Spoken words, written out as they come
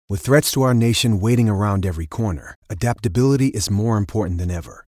With threats to our nation waiting around every corner, adaptability is more important than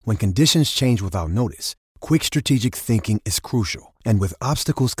ever. When conditions change without notice, quick strategic thinking is crucial. And with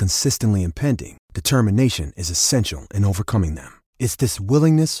obstacles consistently impending, determination is essential in overcoming them. It's this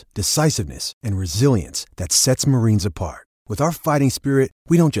willingness, decisiveness, and resilience that sets Marines apart. With our fighting spirit,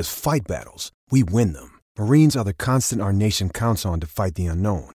 we don't just fight battles, we win them. Marines are the constant our nation counts on to fight the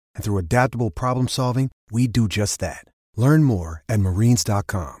unknown. And through adaptable problem solving, we do just that. Learn more at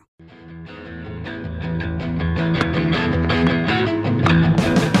marines.com.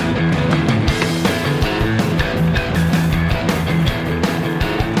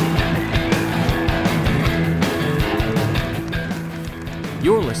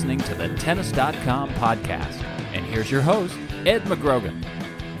 You're listening to the Tennis.com podcast, and here's your host, Ed McGrogan.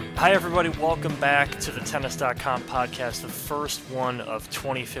 Hi, everybody. Welcome back to the Tennis.com podcast, the first one of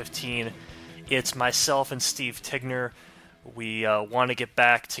 2015. It's myself and Steve Tigner. We want to get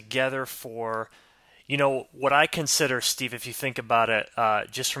back together for, what I consider, Steve, if you think about it,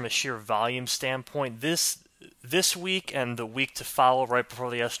 just from a sheer volume standpoint, this week and the week to follow right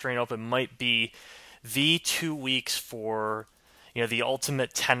before the Australian Open might be the 2 weeks for the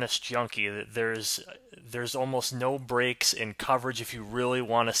ultimate tennis junkie. There's almost no breaks in coverage if you really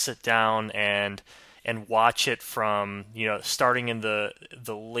want to sit down and watch it from starting in the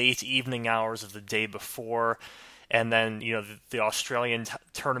late evening hours of the day before, and then the Australian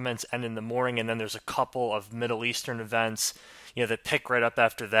tournaments end in the morning, and then there's a couple of Middle Eastern events that pick right up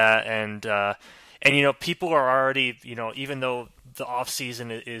after that, and people are already even though the off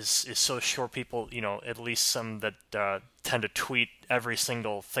season is so short, people at least some that tend to tweet every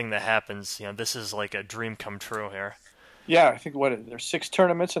single thing that happens. This is like a dream come true here. Yeah, I think there's 6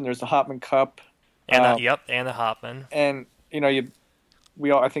 tournaments, and there's the Hopman Cup, and the Hopman, and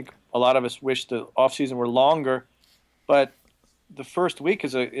I think a lot of us wish the off season were longer, but the first week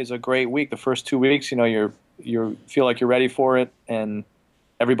is a great week. The first 2 weeks, you feel like you're ready for it, and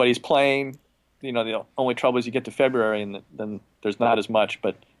everybody's playing. The only trouble is you get to February and then there's not as much.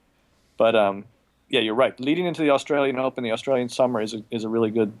 But yeah, you're right. Leading into the Australian Open, the Australian summer is a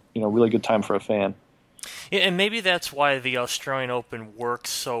really good time for a fan. Yeah, and maybe that's why the Australian Open works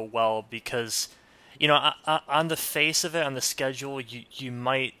so well, because on the face of it, on the schedule, you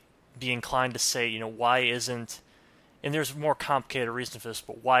might be inclined to say why isn't, and there's more complicated reason for this,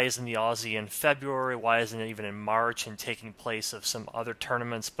 but why isn't the Aussie in February? Why isn't it even in March and taking place of some other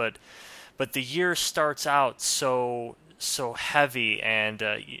tournaments? But the year starts out so heavy, and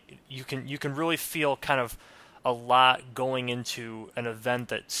you can really feel kind of a lot going into an event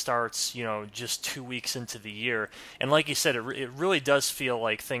that starts just 2 weeks into the year. And like you said, it really does feel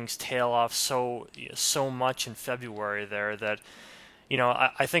like things tail off so much in February there that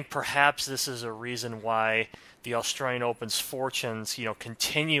I think perhaps this is a reason why the Australian Open's fortunes,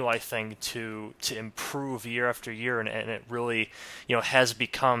 continue, I think, to improve year after year, and it really, has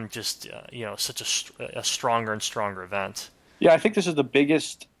become just, such a stronger and stronger event. Yeah, I think this is the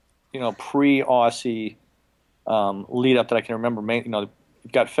biggest, pre-Aussie lead up that I can remember. You've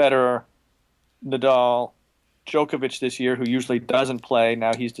got Federer, Nadal, Djokovic this year, who usually doesn't play.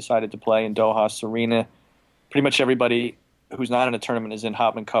 Now he's decided to play in Doha. Serena. Pretty much everybody who's not in a tournament is in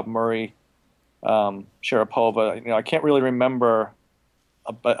Hopman Cup. Murray. Sharapova. I can't really remember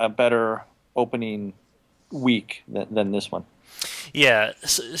a better opening week than this one. Yeah,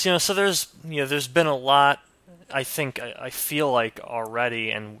 so there's been a lot. I think I feel like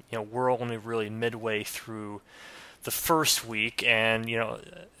already, and we're only really midway through the first week, and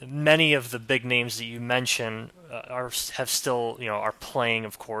many of the big names that you mentioned are playing.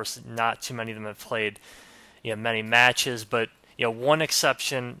 Of course, not too many of them have played many matches, but one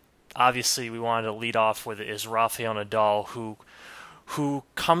exception. Obviously, we wanted to lead off with is Rafael Nadal, who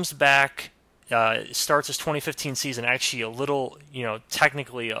comes back, starts his 2015 season actually a little,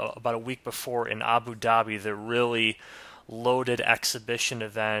 technically about a week before in Abu Dhabi, the really loaded exhibition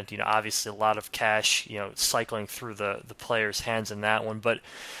event. Obviously a lot of cash, cycling through the players' hands in that one, but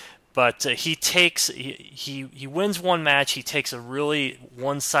he wins one match. He takes a really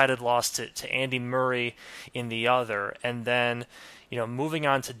one-sided loss to Andy Murray in the other, and then moving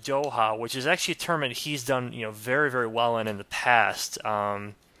on to Doha, which is actually a tournament he's done, very, very well in the past,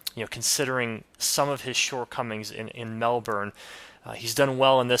 considering some of his shortcomings in Melbourne. He's done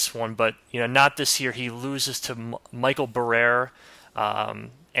well in this one, but, not this year. He loses to Michael Barrere, and,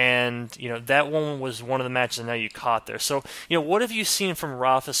 that one was one of the matches I know you caught there. So, what have you seen from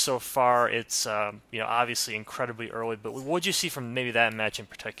Rafa so far? It's, obviously incredibly early, but what did you see from maybe that match in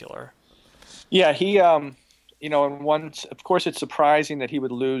particular? Yeah, he... and of course, it's surprising that he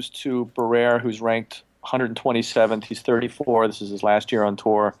would lose to Barrere, who's ranked 127th. He's 34. This is his last year on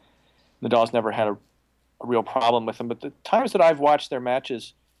tour. Nadal's never had a real problem with him. But the times that I've watched their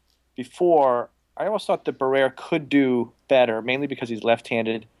matches before, I always thought that Barrera could do better, mainly because he's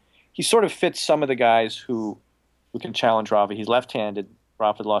left-handed. He sort of fits some of the guys who can challenge Rafa. He's left-handed.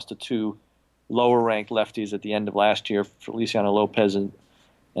 Rafa lost to two lower-ranked lefties at the end of last year, Feliciano Lopez and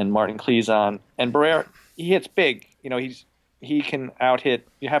Martin Klizan. And Barrera, he hits big. He can out-hit.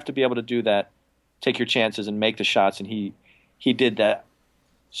 You have to be able to do that, take your chances and make the shots, and he did that.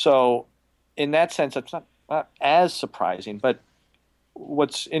 So in that sense, it's not as surprising. But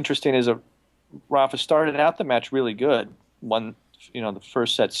what's interesting is Rafa started out the match really good. Won, the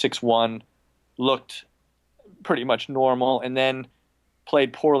first set 6-1, looked pretty much normal, and then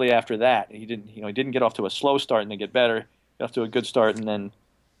played poorly after that. He didn't get off to a slow start and then get better. Got off to a good start and then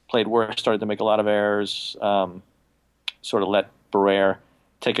played worse. Started to make a lot of errors. Sort of let Barrera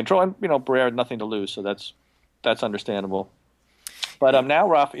take control, and Barrera had nothing to lose, so that's understandable. But now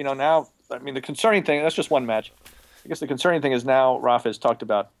Rafa, the concerning thing, that's just one match. I guess the concerning thing is now Rafa has talked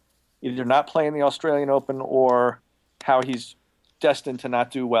about either not playing the Australian Open or how he's destined to not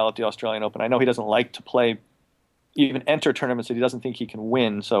do well at the Australian Open. I know he doesn't like to play, even enter tournaments that he doesn't think he can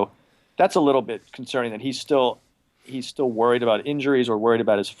win. So that's a little bit concerning that he's still worried about injuries or worried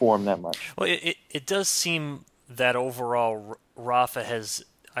about his form that much. Well, it does seem that overall Rafa has,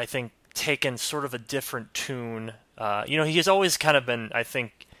 I think, taken sort of a different tune. He's always kind of been, I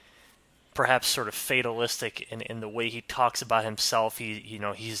think, perhaps sort of fatalistic in the way he talks about himself.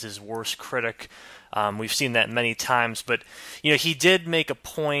 He's his worst critic. We've seen that many times, but he did make a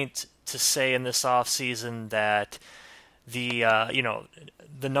point to say in this offseason that the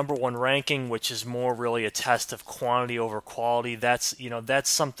number one ranking, which is more really a test of quantity over quality, that's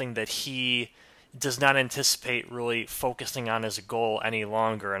something that he does not anticipate really focusing on as a goal any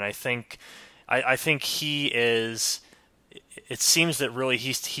longer. And I think he is. It seems that really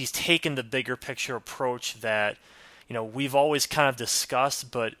he's taken the bigger picture approach that we've always kind of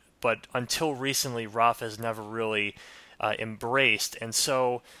discussed, but until recently Rafa has never really embraced. And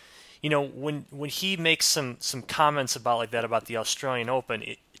so when he makes some comments about the Australian Open,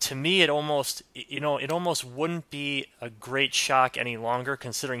 to me it almost wouldn't be a great shock any longer,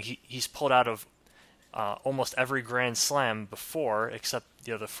 considering he's pulled out of almost every Grand Slam before, except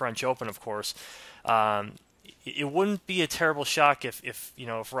the French Open, of course. It wouldn't be a terrible shock if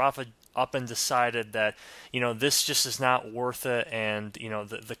Rafa up and decided that this just is not worth it, and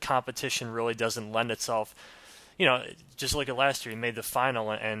the competition really doesn't lend itself. Just like last year, he made the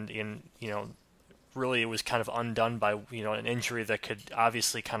final, and really it was kind of undone by an injury that could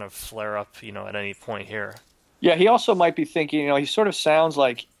obviously kind of flare up at any point here. Yeah, he also might be thinking. He sort of sounds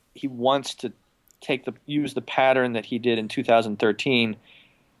like he wants to use the pattern that he did in 2013.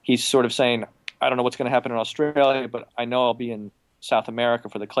 He's sort of saying, I don't know what's going to happen in Australia, but I know I'll be in South America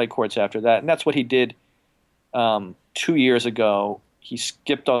for the clay courts after that. And that's what he did 2 years ago. He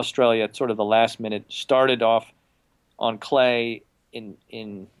skipped Australia at sort of the last minute, started off on clay in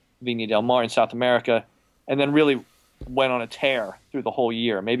Viña del Mar in South America, and then really went on a tear through the whole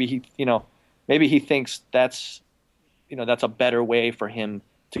year. Maybe he thinks that's a better way for him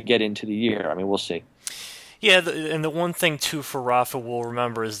to get into the year. I mean, we'll see. Yeah, and the one thing, too, for Rafa we'll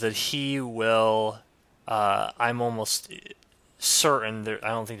remember is that he will, I'm almost certain, I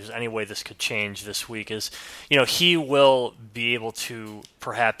don't think there's any way this could change this week, is, he will be able to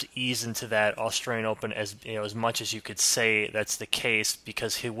perhaps ease into that Australian Open as much as you could say that's the case,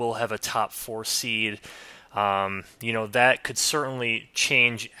 because he will have a top 4 seed. That could certainly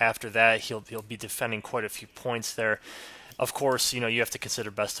change after that. He'll be defending quite a few points there. Of course, you have to consider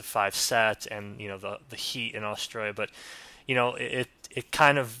best of 5 set and the heat in Australia, but it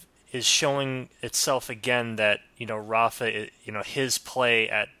kind of is showing itself again that Rafa, his play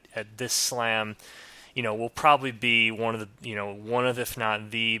at this slam, will probably be one of if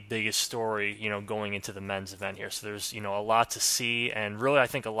not the biggest story going into the men's event here. So there's a lot to see, and really I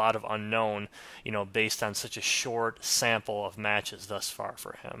think a lot of unknown based on such a short sample of matches thus far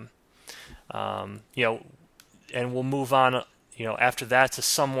for him. And we'll move on, after that to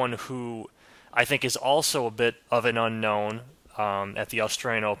someone who I think is also a bit of an unknown at the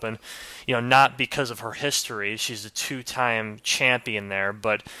Australian Open. Not because of her history; she's a 2-time champion there,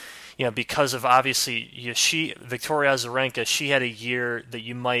 but because of obviously Victoria Azarenka, she had a year that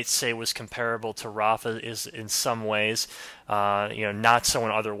you might say was comparable to Rafa is in some ways, not so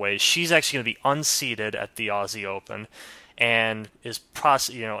in other ways. She's actually going to be unseeded at the Aussie Open, and is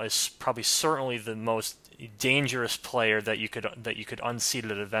probably certainly the most dangerous player that you could unseed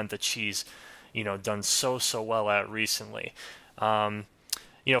at an event that she's done so well at recently.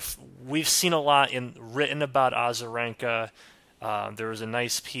 we've seen a lot written about Azarenka. There was a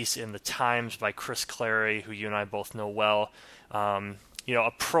nice piece in the Times by Chris Clary, who you and I both know well.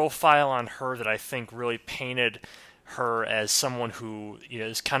 A profile on her that I think really painted her as someone who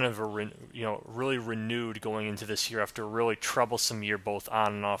is kind of really renewed going into this year after a really troublesome year both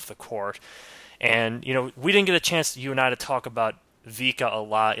on and off the court. And we didn't get a chance, you and I, to talk about Vika a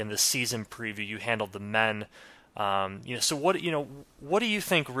lot in the season preview. You handled the men. So what do you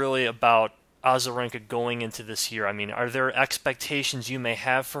think really about Azarenka going into this year? I mean, are there expectations you may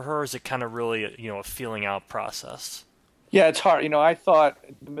have for her? Or is it kind of really a feeling out process? Yeah, it's hard. I thought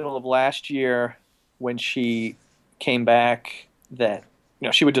in the middle of last year when she came back that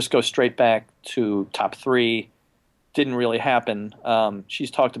she would just go straight back to top 3. Didn't really happen. She's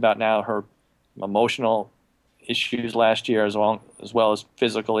talked about now her emotional issues last year as well as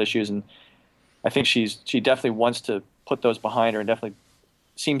physical issues, and I think she definitely wants to put those behind her, and definitely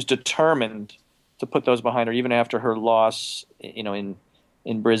seems determined to put those behind her. Even after her loss, in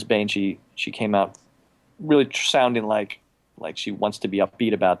Brisbane, she came out really sounding like she wants to be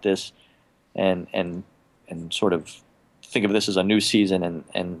upbeat about this, and sort of think of this as a new season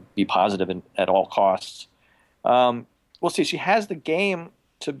and be positive at all costs. We'll see. She has the game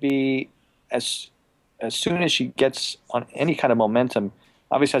to be as soon as she gets on any kind of momentum.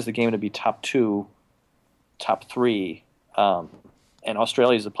 Obviously, has the game to be top 2, top 3, and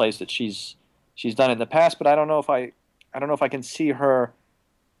Australia is a place that she's done it in the past. But I don't know if I can see her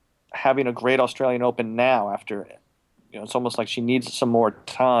having a great Australian Open now. After it's almost like she needs some more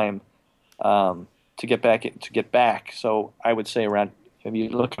time to get back. So I would say around, if you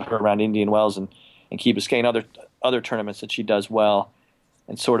look at her around Indian Wells and Key Biscayne, other tournaments that she does well,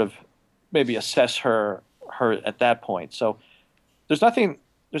 and sort of maybe assess her at that point. So there's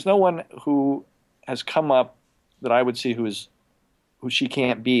no one who has come up that I would see who she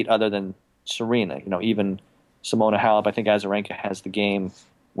can't beat other than Serena. Even Simona Halep. I think Azarenka has the game.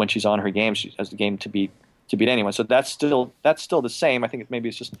 When she's on her game, she has the game to beat anyone. So that's still the same. I think maybe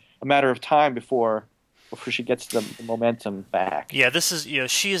it's just a matter of time before she gets the momentum back. Yeah, this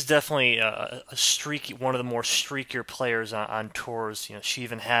is she is definitely a streaky, one of the more streakier players on tours. She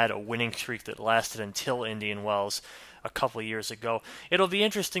even had a winning streak that lasted until Indian Wells a couple of years ago. It'll be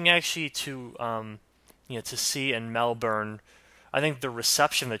interesting actually to see in Melbourne. I think the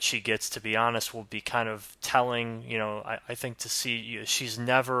reception that she gets, to be honest, will be kind of telling. I think to see she's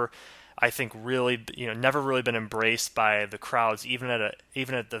never. I think really, never really been embraced by the crowds, even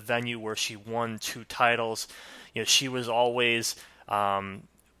at the venue where she won 2 titles. She was always, one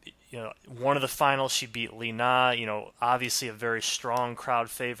of the finals she beat Li Na. Obviously a very strong crowd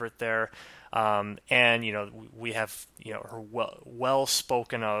favorite there, and we have her well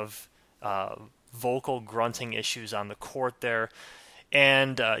spoken of vocal grunting issues on the court there.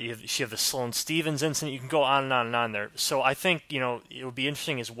 And she have the Sloane Stephens incident. You can go on and on and on there. So I think it would be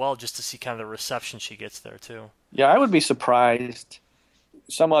interesting as well just to see kind of the reception she gets there too. Yeah, I would be surprised.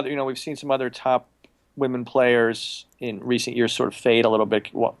 Some other, we've seen some other top women players in recent years sort of fade a little bit.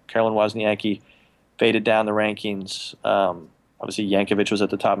 Caroline Wozniacki faded down the rankings. Obviously, Yankovic was at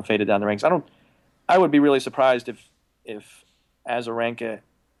the top and faded down the ranks. I would be really surprised if Azarenka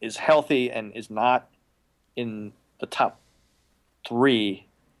is healthy and is not in the top 3,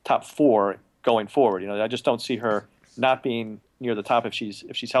 top 4 going forward. I just don't see her not being near the top if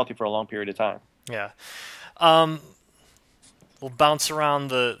she's healthy for a long period of time. Yeah. We'll bounce around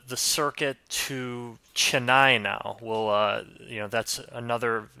the circuit to Chennai now. That's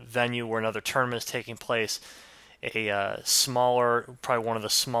another venue where another tournament is taking place. A smaller, probably one of the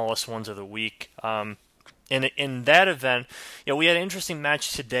smallest ones of the week. In that event, we had an interesting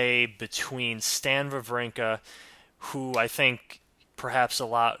match today between Stan Wawrinka, who I think perhaps a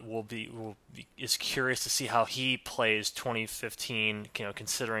lot is curious to see how he plays 2015.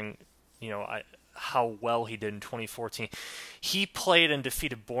 Considering how well he did in 2014. He played and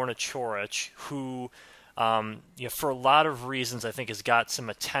defeated Borna Coric, who for a lot of reasons I think has got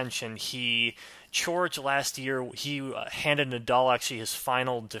some attention. Coric last year, he handed Nadal actually his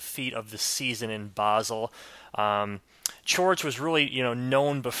final defeat of the season in Basel. Coric was really,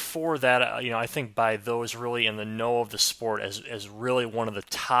 known before that, I think by those really in the know of the sport as really one of the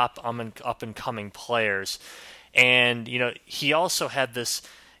top up-and-coming players. And, he also had this,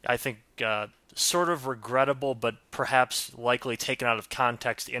 I think, sort of regrettable but perhaps likely taken out of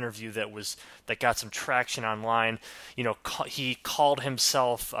context interview that got some traction online. He called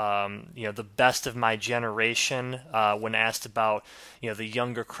himself the best of my generation when asked about the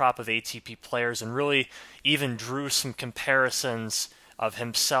younger crop of ATP players, and really even drew some comparisons of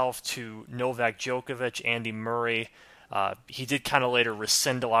himself to Novak Djokovic, Andy Murray, He did kind of later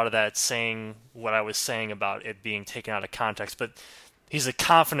rescind a lot of that, saying what I was saying about it being taken out of context. But he's a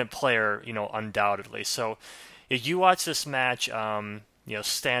confident player, undoubtedly. So you watch this match.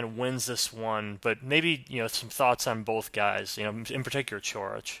 Stan wins this one, but maybe some thoughts on both guys. In particular,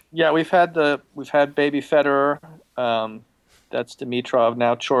 Coric. Yeah, we've had baby Federer. That's Dimitrov.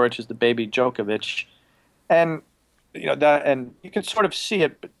 Now Coric is the baby Djokovic, and and you can sort of see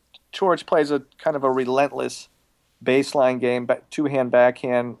it. But Coric plays a kind of a relentless baseline game, two-hand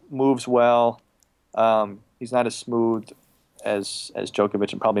backhand, moves well. He's not as smooth as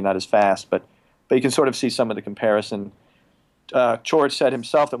Djokovic, and probably not as fast, but you can sort of see some of the comparison. Coric said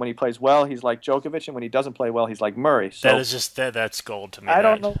himself that when he plays well, he's like Djokovic, and when he doesn't play well, he's like Murray. So that is just that's gold to me. I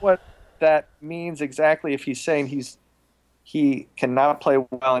don't know what that means exactly. If he's saying he cannot play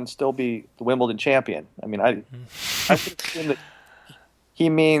well and still be the Wimbledon champion. I mean, I think that he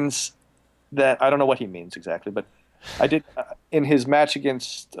means that. I don't know what he means exactly, but I did in his match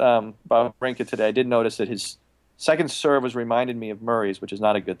against Wawrinka today. I did notice that his second serve was reminded me of Murray's, which is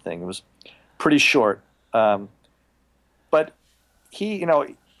not a good thing. It was pretty short, but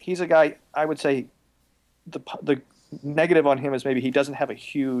he's a guy. I would say the negative on him is maybe he doesn't have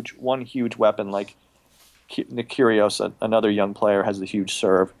one huge weapon like Nick Kyrgios, another young player, has the huge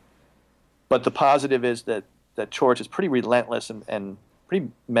serve. But the positive is that Coric is pretty relentless and pretty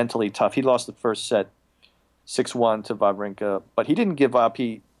mentally tough. He lost the first set 6-1 to Wawrinka, but he didn't give up.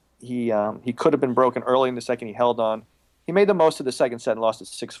 He could have been broken early in the second. He held on. He made the most of the second set and lost it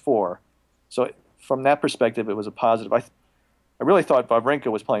 6-4. So from that perspective, it was a positive. I really thought Wawrinka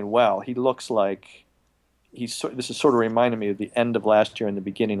was playing well. He looks like this is sort of reminding me of the end of last year and the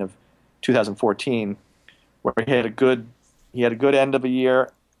beginning of 2014, where he had a good end of a year,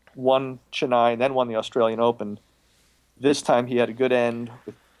 won Chennai, and then won the Australian Open. This time he had a good end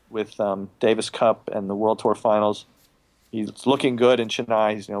with Davis Cup and the World Tour Finals. He's looking good in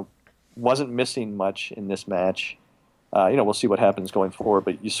Chennai. He's wasn't missing much in this match. We'll see what happens going forward,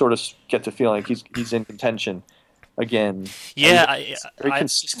 but you sort of get the feeling he's in contention again. Yeah, very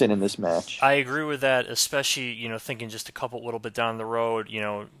consistent in this match. I agree with that, especially thinking just a little bit down the road.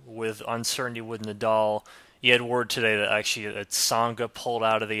 With uncertainty with Nadal, you had word today that Tsonga pulled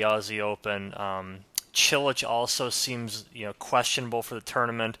out of the Aussie Open. Cilic also seems questionable for the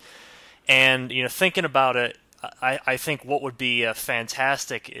tournament, and thinking about it, I think what would be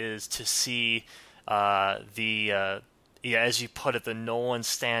fantastic is to see as you put it, the Nolan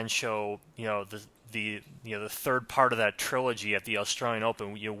Stan show. The third part of that trilogy at the Australian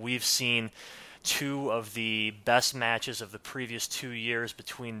Open. We've seen two of the best matches of the previous 2 years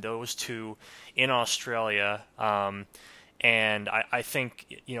between those two in Australia, and I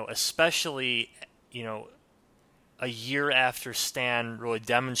think especially a year after Stan really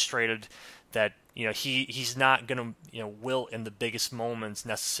demonstrated that he's not going to wilt in the biggest moments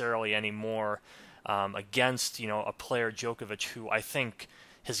necessarily anymore against a player Djokovic, who I think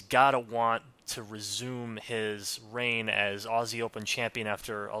has got to want to resume his reign as Aussie Open champion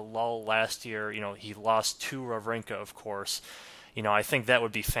after a lull last year. He lost to Wawrinka, of course. I think that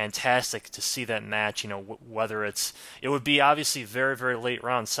would be fantastic to see that match. Whether it would be obviously very, very late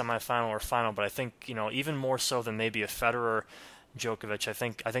round, semifinal or final, but I think even more so than maybe a Federer Djokovic.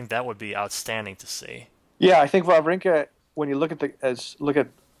 I think that would be outstanding to see. Yeah, I think Wawrinka, when you look at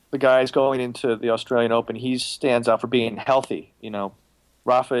the guys going into the Australian Open, he stands out for being healthy.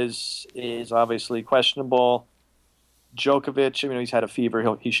 Rafa is obviously questionable. Djokovic, he's had a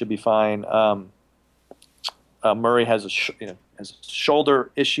fever. He should be fine. Murray has a shoulder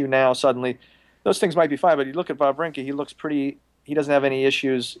issue now. Suddenly, those things might be fine. But you look at Wawrinka, he looks pretty. He doesn't have any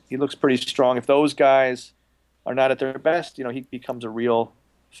issues. He looks pretty strong. If those guys are not at their best, he becomes a real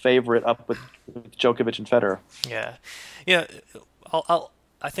favorite up with Djokovic and Federer. Yeah.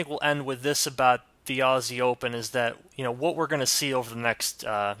 I think we'll end with this about the Aussie Open is that what we're going to see over the next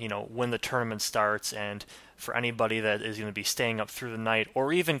when the tournament starts, and for anybody that is going to be staying up through the night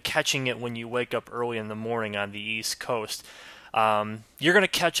or even catching it when you wake up early in the morning on the East Coast, you're going to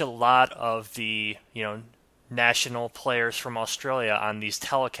catch a lot of the national players from Australia on these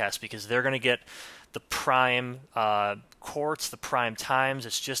telecasts because they're going to get the prime courts, the prime times.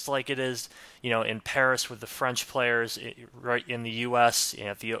 It's just like it is, in Paris with the French players, right in the U.S.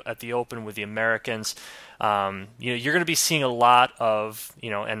 At the Open with the Americans. You're going to be seeing a lot of,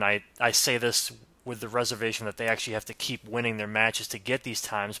 and I say this with the reservation that they actually have to keep winning their matches to get these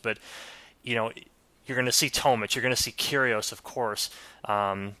times, but you're going to see Tomic, you're going to see Kyrgios, of course.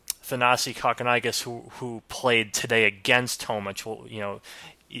 Thanasi Kokkinakis, who played today against Tomic,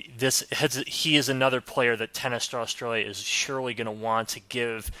 he is another player that Tennis Australia is surely going to want to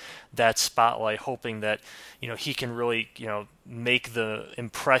give that spotlight, hoping that he can really make the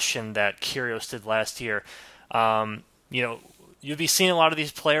impression that Kyrgios did last year. You'll be seeing a lot of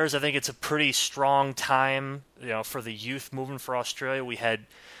these players. I think it's a pretty strong time for the youth movement for Australia. We had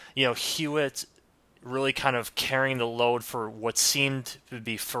Hewitt really kind of carrying the load for what seemed to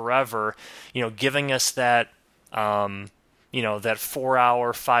be forever, giving us that that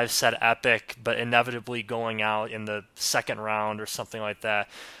 4-hour, 5-set epic, but inevitably going out in the second round or something like that.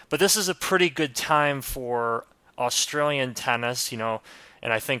 But this is a pretty good time for Australian tennis,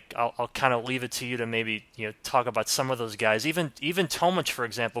 and I think I'll kind of leave it to you to maybe talk about some of those guys. Even Tomic, for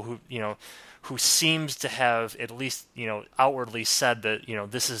example, who seems to have at least outwardly said that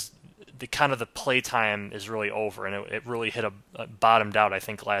this is the kind of the playtime is really over, and it really hit a bottomed out, I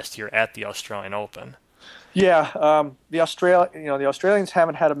think, last year at the Australian Open. Yeah, the Australians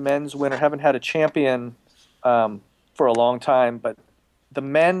haven't had a men's winner, haven't had a champion for a long time, but the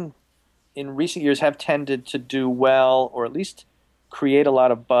men in recent years have tended to do well, or at least create a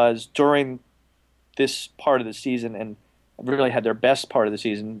lot of buzz during this part of the season, and really had their best part of the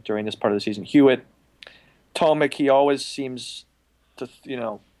season during this part of the season. Hewitt, Tomic, he always seems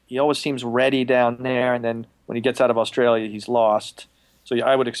ready down there, and then when he gets out of Australia, he's lost. So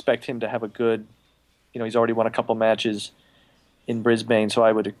I would expect him to have a good. He's already won a couple matches in Brisbane, so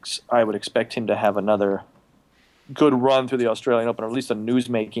I would expect him to have another good run through the Australian Open, or at least a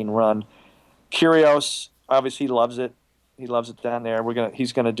news-making run. Kyrgios, obviously, he loves it. He loves it down there.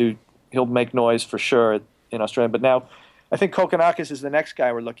 He'll make noise for sure in Australia. But now, I think Kokkinakis is the next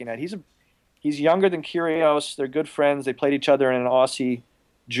guy we're looking at. He's younger than Kyrgios. They're good friends. They played each other in an Aussie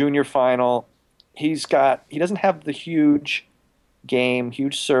junior final. He doesn't have the huge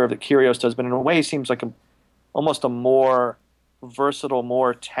serve that Kyrgios does, but in a way he seems like almost a more versatile,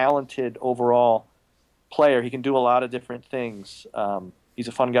 more talented overall player. He can do a lot of different things. He's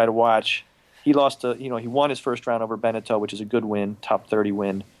a fun guy to watch. He won his first round over Beneteau, which is a good win, top 30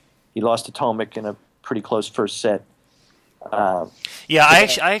 win. He lost to Tomic in a pretty close first set. I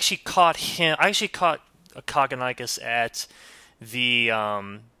actually caught him. I actually caught Kokkinakis at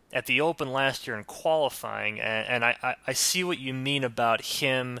the Open last year in qualifying, and I see what you mean about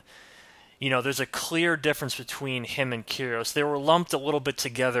him. There's a clear difference between him and Kyrgios. They were lumped a little bit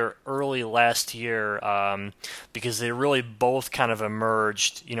together early last year because they really both kind of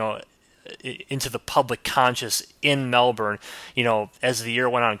emerged, into the public conscious in Melbourne. As the year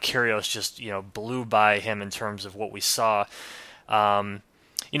went on, Kyrgios just blew by him in terms of what we saw.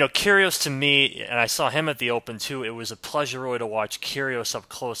 Kyrgios to me, and I saw him at the Open too, it was a pleasure really to watch Kyrgios up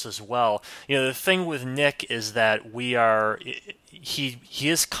close as well. The thing with Nick is that he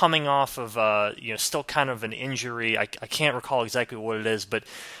is coming off of still kind of an injury. I can't recall exactly what it is, but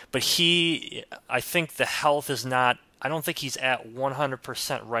I think the health is not. I don't think he's at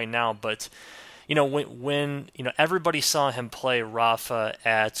 100% right now, but when everybody saw him play Rafa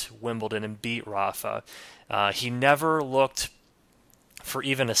at Wimbledon and beat Rafa, he never looked for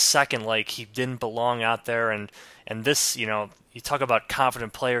even a second like he didn't belong out there, and this, you talk about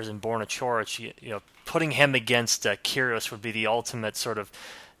confident players in Borna Coric, putting him against Kyrgios would be the ultimate sort of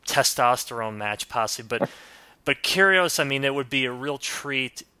testosterone match possibly, but Kyrgios, I mean, it would be a real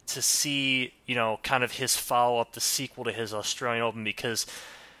treat to see, kind of his follow-up, the sequel to his Australian Open, because,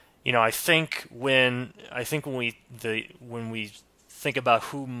 I think when we think about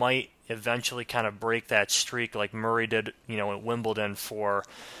who might eventually kind of break that streak like Murray did, at Wimbledon for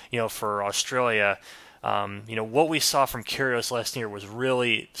Australia, what we saw from Kyrgios last year was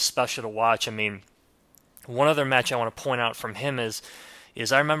really special to watch. I mean, one other match I want to point out from him is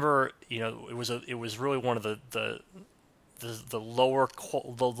I remember, it was really one of the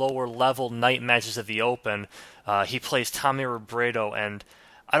lower level night matches of the Open. He plays Tommy Robredo, and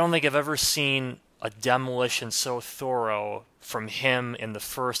I don't think I've ever seen a demolition so thorough from him in the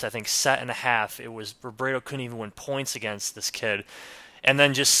first, I think, set and a half. It was Robredo couldn't even win points against this kid, and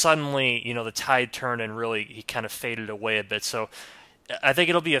then just suddenly, the tide turned and really he kind of faded away a bit. So I think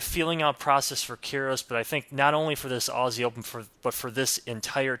it'll be a feeling out process for Kyrgios, but I think not only for this Aussie Open, but for this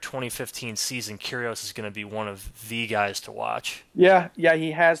entire 2015 season, Kyrgios is going to be one of the guys to watch. Yeah,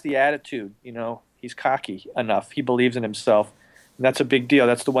 he has the attitude. He's cocky enough. He believes in himself, and that's a big deal.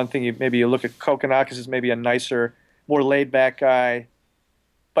 That's the one thing you look at Kokkinakis as maybe a nicer, more laid-back guy,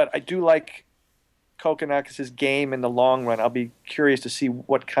 but I do like Kokkinakis' game in the long run. I'll be curious to see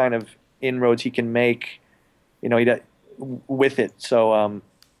what kind of inroads he can make. With it, so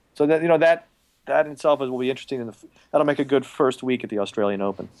that in itself will be interesting. That'll make a good first week at the Australian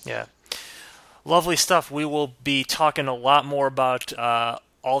Open. Yeah, lovely stuff. We will be talking a lot more about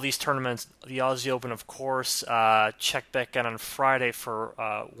all these tournaments, the Aussie Open, of course. Check back in on Friday for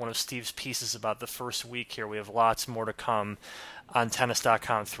one of Steve's pieces about the first week here. We have lots more to come on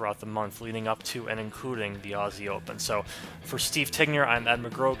Tennis.com throughout the month, leading up to and including the Aussie Open. So for Steve Tigner, I'm Ed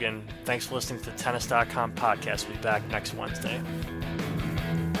McGrogan. Thanks for listening to the Tennis.com podcast. We'll be back next Wednesday.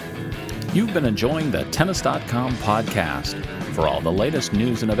 You've been enjoying the Tennis.com podcast. For all the latest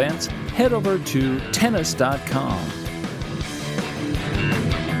news and events, head over to Tennis.com.